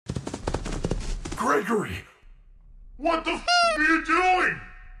Gregory! What the f are you doing?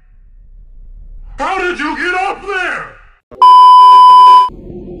 How did you get up there?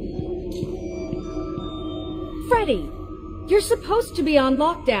 Freddy, you're supposed to be on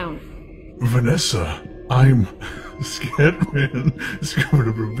lockdown. Vanessa, I'm scared, man.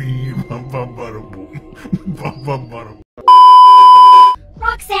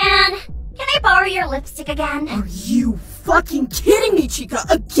 Roxanne, can I borrow your lipstick again? Are you fucking kidding me, Chica?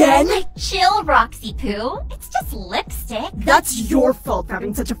 Again? Like, chill, Roxy Poo. It's just lipstick. That's your fault for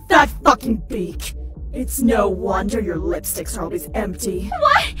having such a fat fucking beak. It's no wonder your lipsticks are always empty.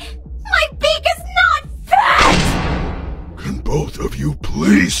 What? My beak is not fat! Can both of you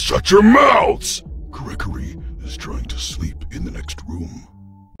please shut your mouths? Gregory is trying to sleep in the next room.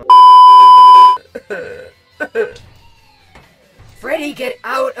 Freddy, get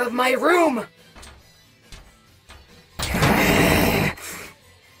out of my room!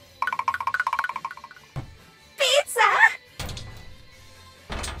 Pizza!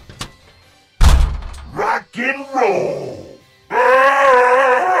 Rock and roll!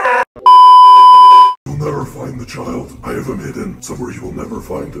 You'll never find the child. I have him hidden somewhere you will never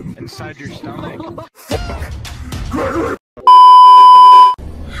find him. Inside your stomach. Gregory!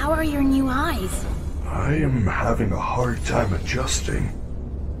 How are your new eyes? I am having a hard time adjusting.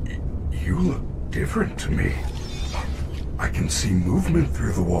 You look different to me. I can see movement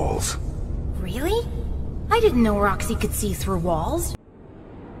through the walls. Really? I didn't know Roxy could see through walls.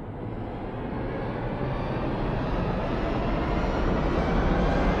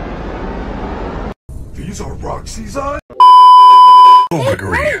 These are Roxy's eyes? Oh,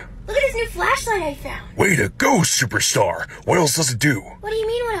 Gregory. Look at his new flashlight I found. Way to go, superstar. What else does it do? What do you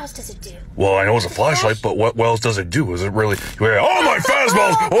mean, what else does it do? Well, I know it's a flashlight, but what else does it do? Is it really... Oh, my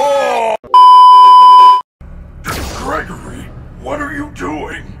fastballs! Oh! Gregory, what are you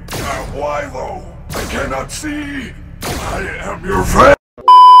doing? Why, though? I cannot see. I am your friend.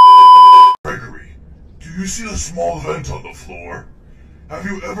 Gregory, do you see the small vent on the floor? Have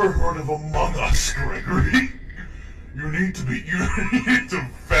you ever heard of Among Us, Gregory? You need to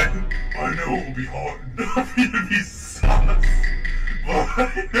vent. I know it will be hard enough for you to be sus, but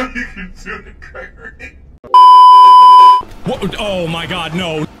I know you can do it, Gregory. What? Oh my god,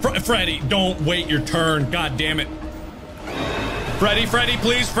 no. Freddy, don't wait your turn. God damn it. Freddy,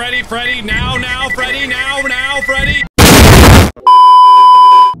 please. Freddy, now, Freddy, now, Freddy.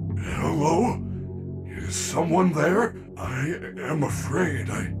 Hello? Is someone there? I am afraid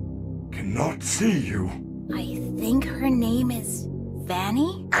I cannot see you. I think her name is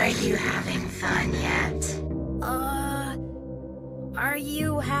Vanny? Are you having fun yet? Are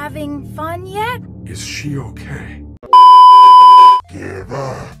you having fun yet? Is she okay? Give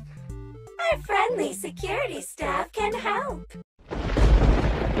up. Our friendly security staff can help.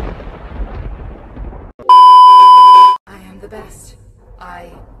 I am the best.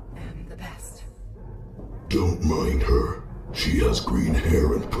 I am the best. Don't mind her. She has green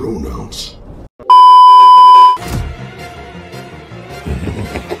hair and pronouns.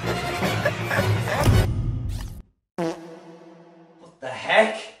 What the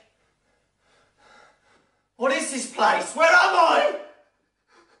heck? What is this place? Where am I?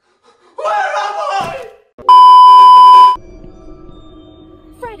 Where am I?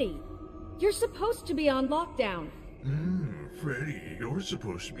 Freddy, you're supposed to be on lockdown. Freddy, you're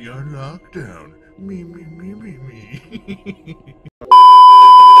supposed to be on lockdown. Me.